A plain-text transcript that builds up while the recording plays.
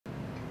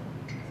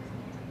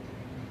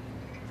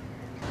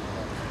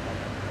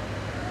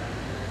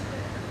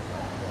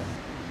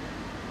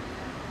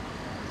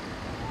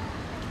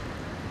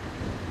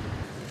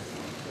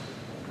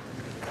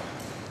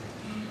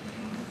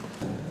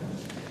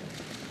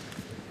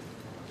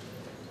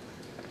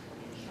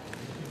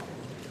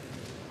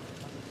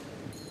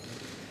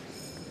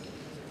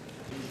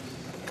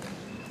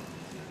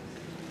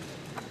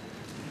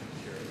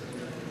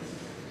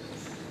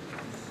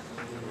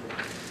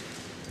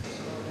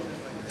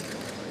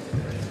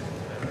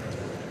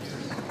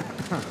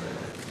Fate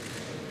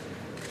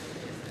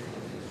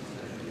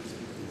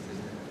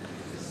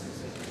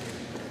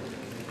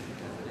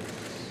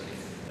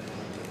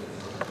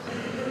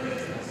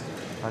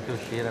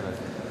uscire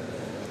perché...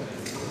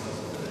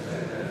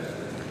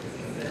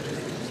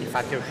 Sì,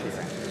 fate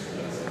uscire.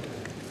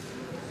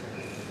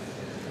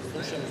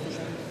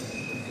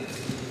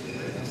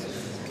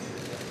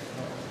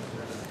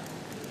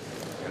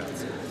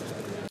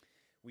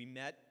 We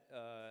met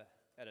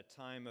at a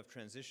time of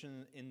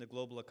transition in the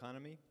global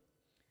economy.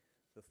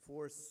 The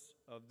force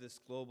of this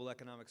global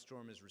economic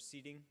storm is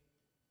receding.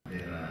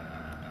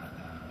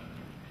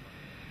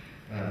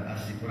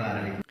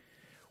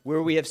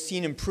 Where we have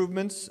seen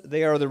improvements,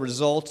 they are the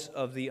result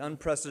of the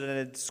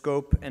unprecedented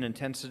scope and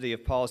intensity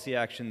of policy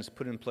actions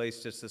put in place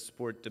to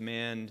support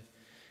demand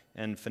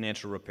and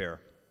financial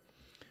repair.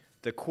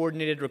 The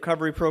coordinated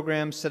recovery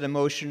programs set in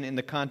motion in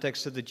the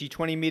context of the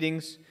G20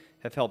 meetings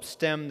have helped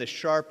stem the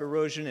sharp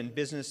erosion in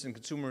business and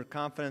consumer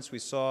confidence we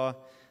saw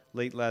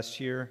late last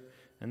year,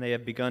 and they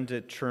have begun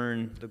to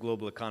turn the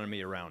global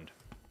economy around.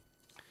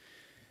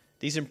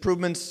 These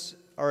improvements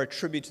are a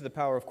tribute to the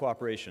power of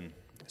cooperation.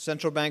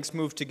 Central banks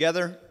moved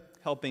together,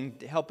 helping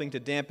to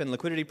dampen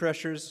liquidity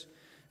pressures.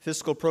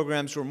 Fiscal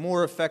programs were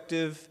more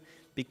effective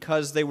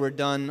because they were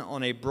done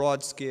on a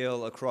broad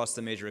scale across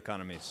the major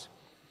economies.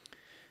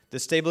 The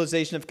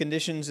stabilization of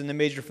conditions in the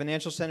major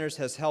financial centers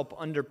has helped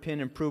underpin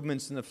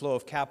improvements in the flow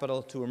of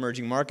capital to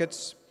emerging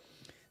markets.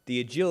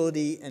 The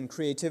agility and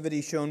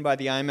creativity shown by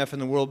the IMF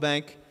and the World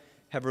Bank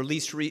have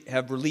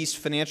released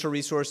financial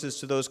resources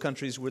to those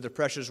countries where the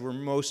pressures were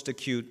most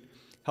acute,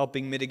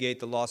 helping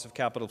mitigate the loss of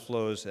capital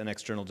flows and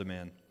external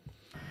demand.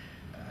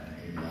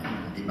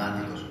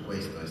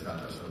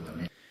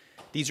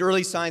 These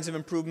early signs of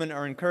improvement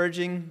are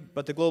encouraging,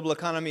 but the global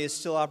economy is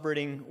still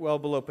operating well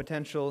below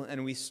potential,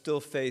 and we still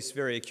face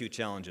very acute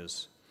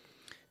challenges.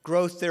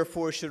 Growth,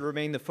 therefore, should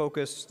remain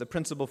the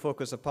principal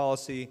focus of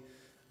policy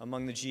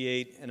among the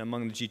G8 and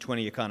among the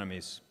G20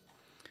 economies.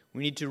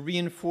 We need to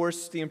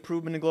reinforce the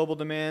improvement in global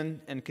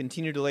demand and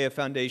continue to lay a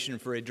foundation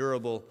for a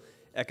durable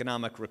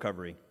economic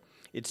recovery.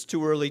 It's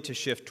too early to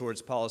shift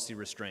towards policy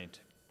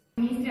restraint.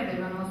 I ministri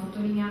avevano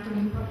sottolineato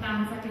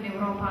l'importanza che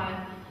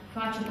l'Europa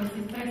faccia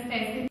questi stress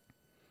test.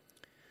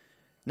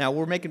 Now,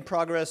 we're making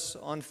progress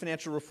on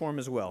financial reform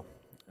as well.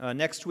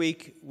 Next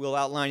week, we'll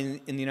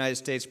outline in the United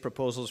States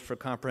proposals for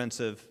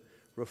comprehensive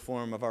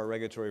reform of our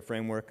regulatory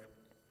framework.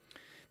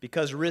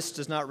 Because risk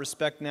does not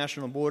respect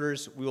national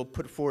borders, we will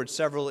put forward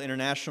several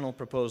international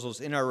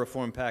proposals in our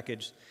reform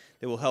package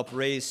that will help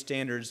raise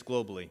standards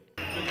globally.